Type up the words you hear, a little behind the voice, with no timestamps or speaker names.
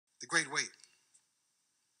great weight.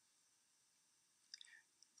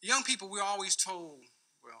 Young people, we're always told,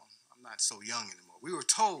 well, I'm not so young anymore. We were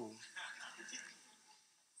told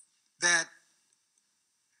that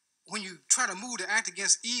when you try to move to act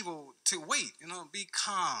against evil, to wait, be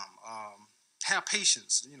calm, have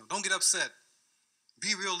patience, don't get upset,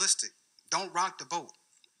 be realistic, don't rock the boat.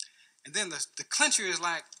 And then the clincher is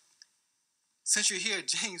like, since you're here,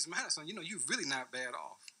 James Madison, you're really not bad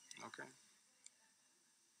off, okay?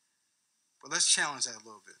 But let's challenge that a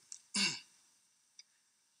little bit.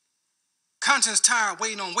 Conscience tired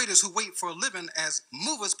waiting on waiters who wait for a living as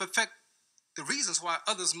movers perfect the reasons why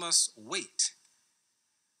others must wait.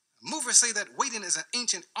 Movers say that waiting is an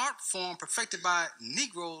ancient art form perfected by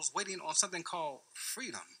Negroes waiting on something called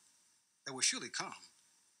freedom that will surely come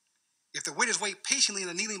if the waiters wait patiently in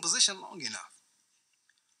a kneeling position long enough.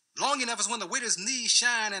 Long enough is when the waiter's knees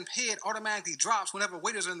shine and head automatically drops whenever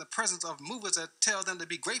waiters are in the presence of movers that tell them to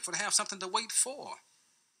be grateful to have something to wait for.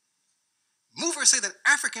 Movers say that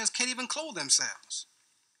Africans can't even clothe themselves,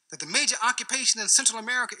 that the major occupation in Central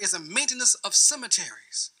America is the maintenance of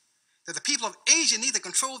cemeteries, that the people of Asia need to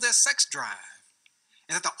control their sex drive,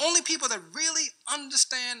 and that the only people that really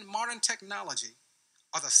understand modern technology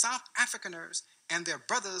are the South Africaners and their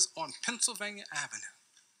brothers on Pennsylvania Avenue.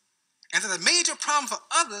 And that the major problem for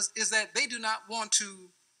others is that they do not want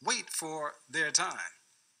to wait for their time.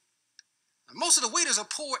 Most of the waiters are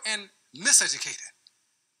poor and miseducated.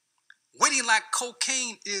 Waiting like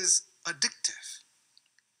cocaine is addictive.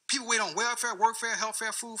 People wait on welfare, workfare,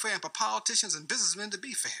 healthcare, food fare, and for politicians and businessmen to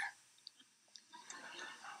be fair.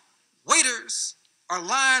 Waiters are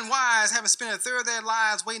line-wise, having spent a third of their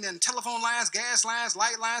lives waiting in telephone lines, gas lines,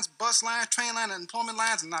 light lines, bus lines, train lines, and employment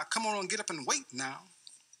lines, and now come on and get up and wait now.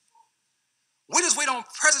 Waiters wait on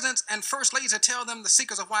presidents and first ladies to tell them the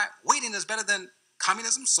secrets of why waiting is better than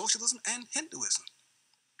communism, socialism, and Hinduism.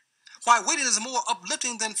 Why waiting is more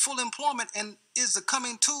uplifting than full employment and is the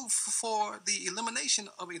coming tool for the elimination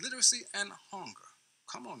of illiteracy and hunger.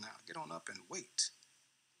 Come on now, get on up and wait.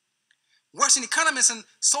 Western economists and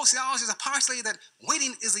sociologists have postulated that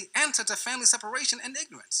waiting is the answer to family separation and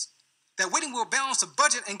ignorance. That waiting will balance the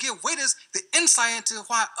budget and give waiters the insight into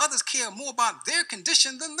why others care more about their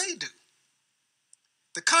condition than they do.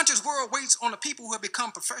 The conscious world waits on the people who have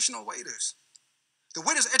become professional waiters. The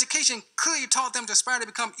waiter's education clearly taught them to aspire to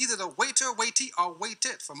become either the waiter, waitee, or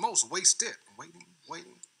waited. For most, wasted.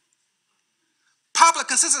 Waiting. Popular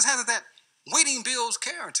consensus has it that waiting builds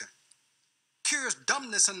character, cures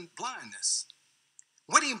dumbness and blindness.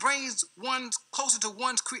 Waiting brings one closer to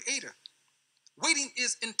one's creator. Waiting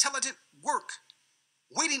is intelligent work.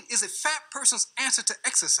 Waiting is a fat person's answer to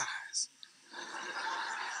exercise.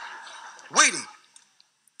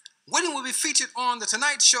 Waiting will be featured on The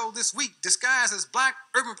Tonight Show this week, disguised as black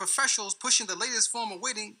urban professionals pushing the latest form of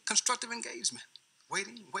waiting, constructive engagement.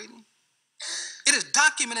 Waiting. It is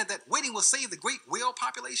documented that waiting will save the great whale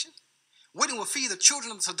population. Waiting will feed the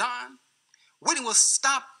children of the Sudan. Waiting will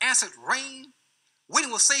stop acid rain.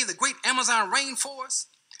 Waiting will save the great Amazon rainforest.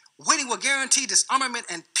 Waiting will guarantee disarmament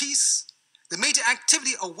and peace. The major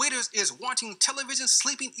activity of waiters is watching television,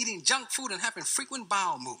 sleeping, eating junk food, and having frequent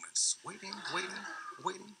bowel movements. Waiting.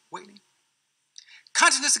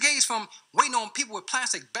 Consciousness gaze from waiting on people with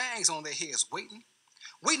plastic bags on their heads. Waiting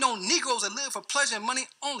on Negroes that live for pleasure and money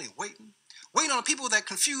only. Waiting on people that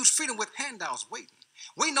confuse freedom with handouts.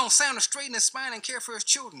 Waiting on Sam to straighten his spine and care for his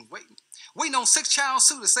children. Waiting on 6-child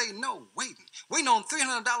Sue to say no. Waiting on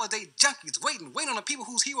 $300 a day junkies. Waiting on the people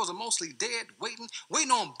whose heroes are mostly dead. Waiting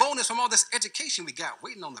on bonus from all this education we got.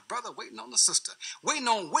 Waiting on the brother, waiting on the sister. Waiting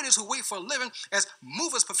on waiters who wait for a living as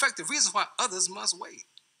movers perfect the reasons why others must wait.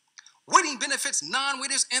 Waiting benefits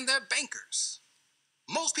non-waiters and their bankers.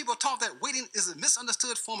 Most people taught that waiting is a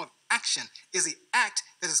misunderstood form of action, is the act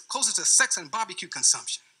that is closer to sex and barbecue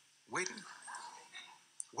consumption. Waiting.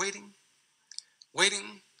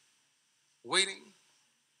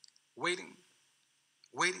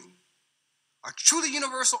 A truly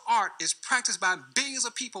universal art is practiced by billions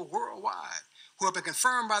of people worldwide who have been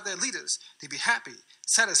confirmed by their leaders to be happy,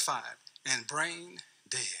 satisfied, and brain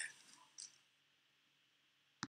dead.